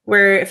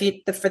where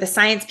for the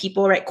science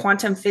people, right,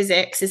 quantum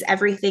physics is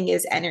everything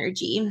is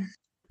energy.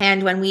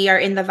 And when we are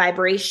in the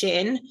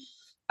vibration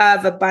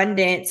of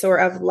abundance or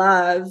of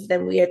love,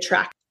 then we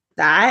attract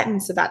that.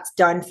 And so that's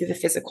done through the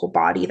physical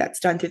body, that's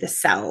done through the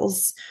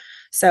cells.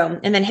 So,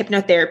 and then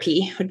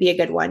hypnotherapy would be a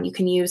good one. You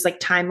can use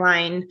like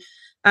timeline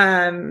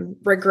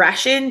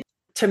regression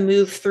to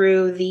move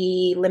through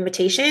the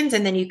limitations.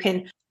 And then you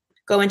can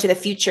go into the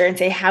future and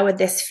say, how would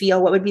this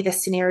feel? What would be the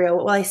scenario?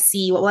 What will I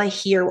see? What will I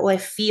hear? What will I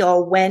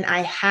feel when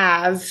I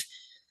have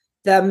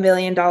the $1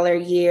 million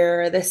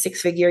year, the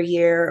 6-figure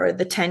year, or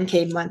the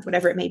 10K month,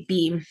 whatever it may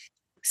be?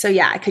 So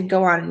yeah, I could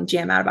go on and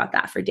jam out about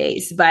that for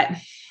days, but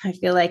I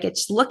feel like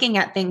it's looking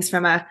at things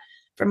from a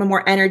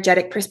more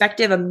energetic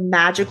perspective, a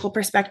magical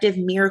perspective.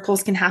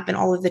 Miracles can happen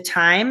all of the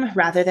time,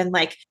 rather than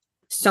like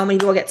so many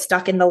people get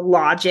stuck in the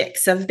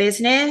logics of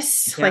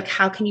business. Yeah. Like,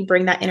 how can you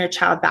bring that inner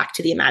child back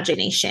to the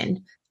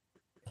imagination?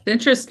 It's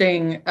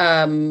interesting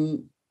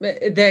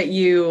that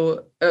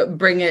you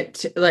bring it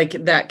to, like,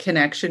 that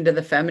connection to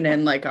the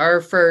feminine. Like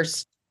our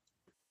first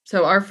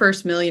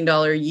 $1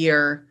 million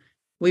year,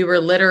 we were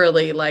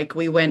literally like,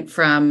 we went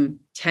from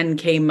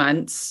 10K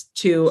months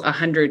to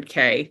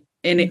 100K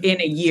in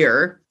a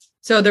year.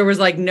 So there was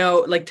like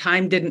no, like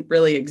time didn't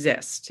really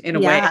exist in a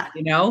way,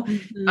 you know?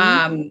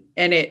 Mm-hmm.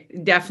 And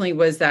it definitely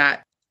was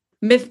that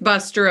myth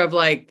buster of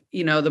like,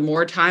 you know, the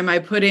more time I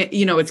put in,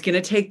 you know, it's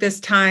going to take this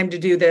time to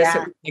do this.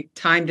 Yeah. Like,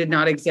 time did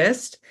not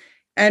exist.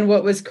 And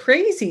what was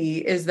crazy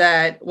is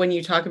that when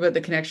you talk about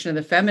the connection of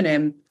the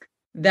feminine,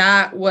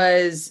 that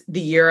was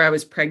the year I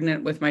was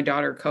pregnant with my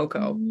daughter,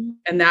 Coco. Mm-hmm.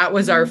 And that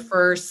was our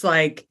first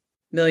like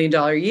 $1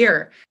 million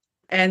year.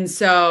 And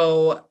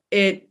so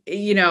it,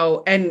 you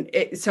know,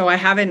 so I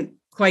haven't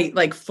quite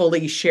like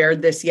fully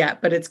shared this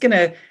yet, but it's going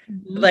to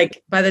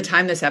like, by the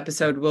time this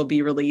episode will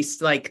be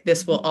released, like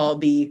this will all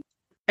be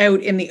out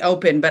in the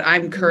open, but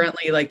I'm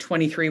currently like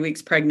 23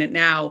 weeks pregnant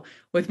now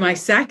with my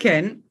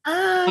second.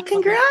 Oh,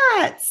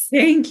 congrats.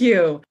 Thank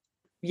you.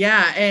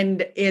 Yeah.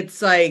 And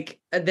it's like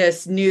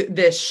this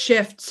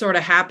shift sort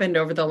of happened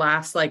over the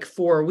last like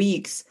 4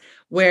 weeks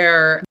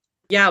where,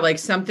 yeah, like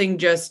something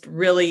just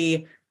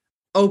really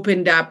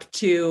opened up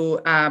to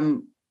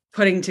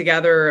putting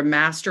together a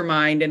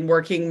mastermind and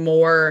working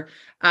more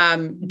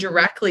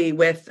directly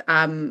with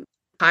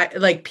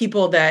like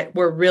people that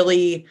were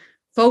really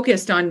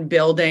focused on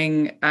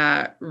building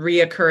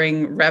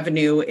reoccurring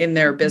revenue in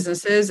their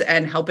businesses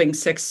and helping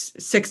six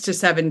to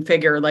 7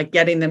 figure, like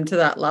getting them to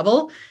that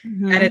level.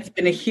 Mm-hmm. And it's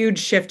been a huge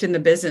shift in the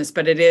business,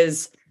 but it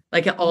is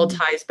like, it all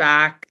ties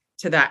back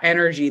to that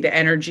energy. The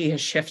energy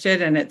has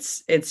shifted and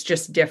it's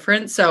just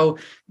different. So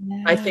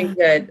yeah. I think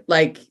that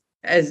like,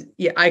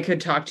 I could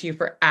talk to you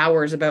for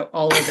hours about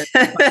all of this.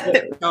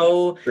 It's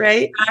so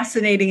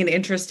fascinating and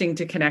interesting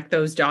to connect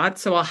those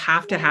dots. So I'll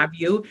have to have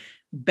you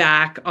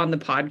back on the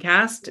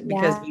podcast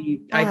because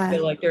I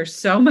feel like there's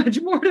so much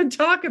more to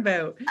talk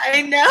about.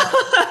 I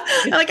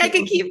know. Like I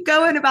could keep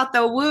going about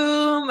the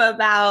womb,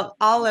 about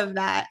all of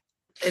that.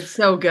 It's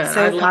so good.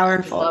 So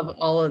powerful. I love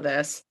all of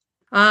this.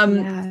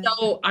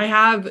 So I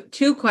have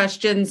 2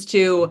 questions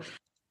to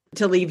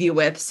to leave you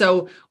with.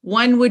 So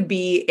one would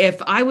be,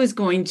 if I was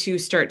going to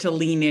start to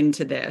lean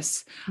into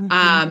this, and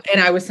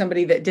I was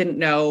somebody that didn't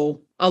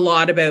know a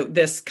lot about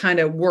this kind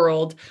of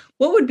world,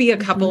 what would be a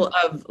couple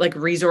of like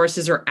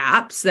resources or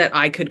apps that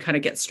I could kind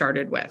of get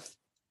started with?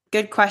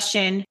 Good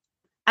question.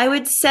 I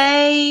would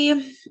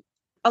say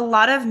a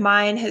lot of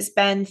mine has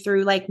been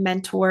through like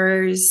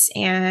mentors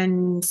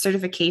and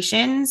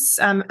certifications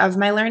of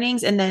my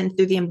learnings, and then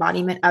through the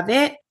embodiment of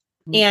it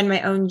and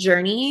my own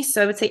journey.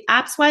 So I would say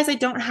apps wise, I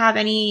don't have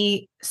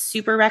any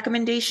super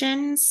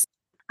recommendations.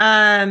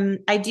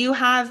 I do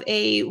have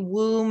a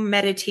womb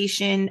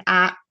meditation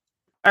app,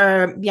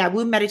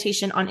 womb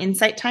meditation on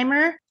Insight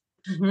Timer.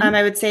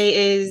 I would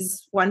say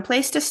is one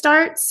place to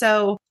start.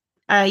 So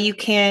you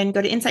can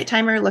go to Insight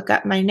Timer, look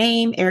up my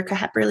name, Erica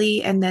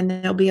Hepperly, and then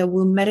there'll be a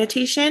womb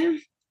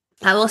meditation.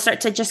 I will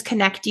start to just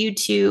connect you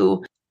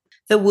to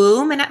the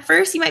womb. And at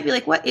first you might be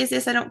like, what is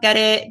this? I don't get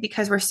it,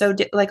 because we're so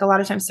a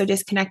lot of times so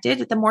disconnected.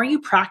 But the more you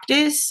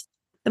practice,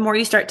 the more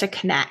you start to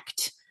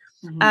connect.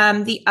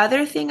 The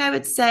other thing I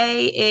would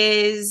say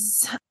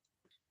is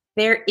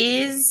there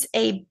is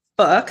a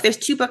book. There's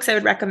two books I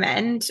would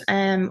recommend.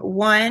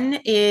 One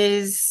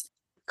is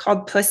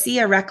called Pussy,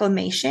 a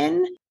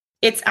Reclamation.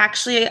 It's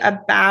actually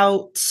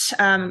about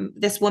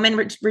this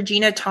woman,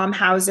 Regina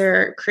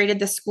Tomhauser, created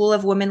the School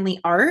of Womanly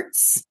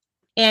Arts.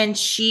 And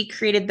she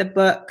created this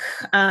book,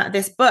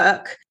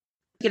 to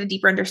get a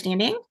deeper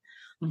understanding.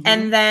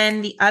 And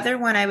then the other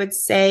one I would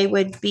say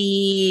would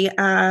be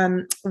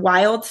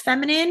Wild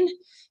Feminine.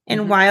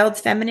 And Wild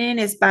Feminine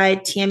is by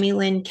Tammy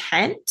Lynn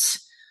Kent.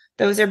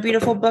 Those are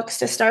beautiful books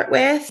to start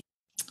with.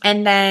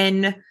 And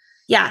then,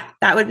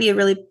 that would be a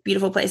really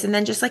beautiful place. And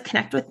then just like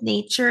connect with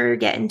nature,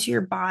 get into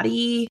your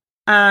body.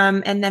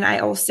 And then I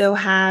also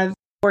have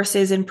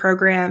courses and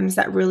programs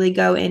that really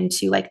go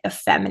into like the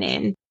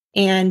feminine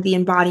and the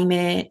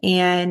embodiment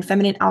and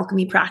feminine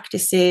alchemy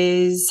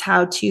practices,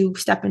 how to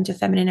step into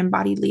feminine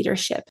embodied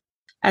leadership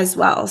as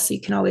well. So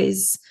you can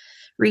always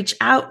reach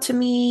out to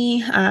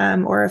me,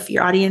 or if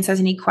your audience has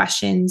any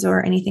questions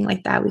or anything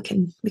like that, we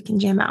can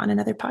jam out on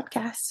another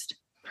podcast.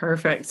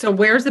 Perfect. So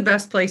where's the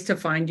best place to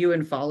find you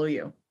and follow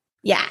you?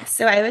 Yeah.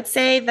 So I would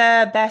say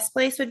the best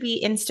place would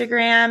be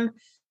Instagram.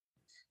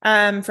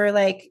 For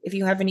like, if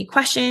you have any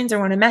questions or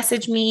want to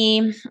message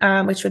me,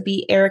 which would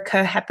be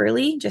Erica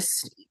Hepperly,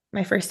 just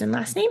my first and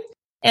last name.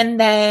 And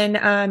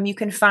then you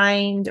can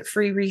find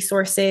free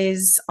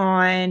resources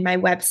on my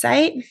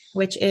website,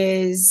 which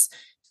is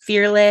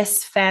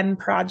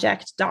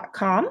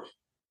fearlessfemproject.com.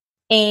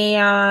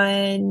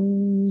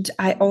 And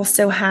I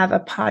also have a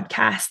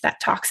podcast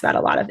that talks about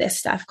a lot of this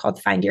stuff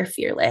called Find Your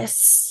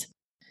Fearless.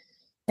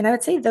 And I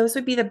would say those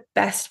would be the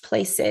best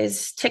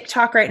places.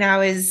 TikTok right now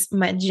is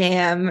my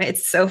jam.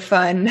 It's so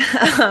fun.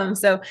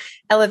 So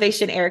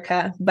Elevation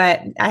Erica,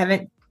 but I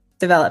haven't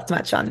developed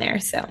much on there.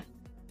 So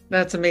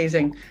that's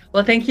amazing.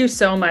 Well, thank you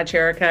so much,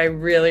 Erica. I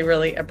really,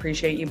 really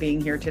appreciate you being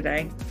here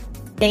today.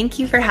 Thank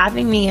you for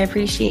having me. I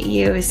appreciate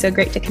you. It was so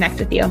great to connect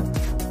with you.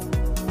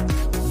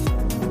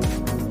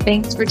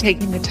 Thanks for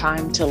taking the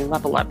time to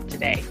level up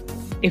today.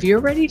 If you're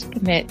ready to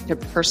commit to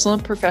personal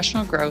and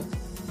professional growth,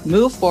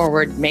 move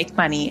forward, make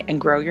money, and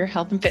grow your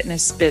health and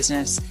fitness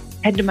business,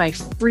 head to my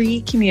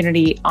free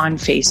community on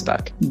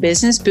Facebook,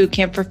 Business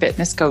Bootcamp for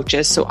Fitness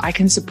Coaches, so I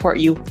can support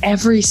you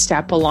every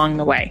step along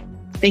the way.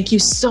 Thank you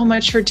so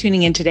much for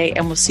tuning in today,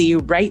 and we'll see you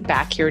right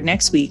back here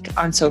next week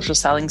on Social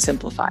Selling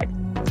Simplified.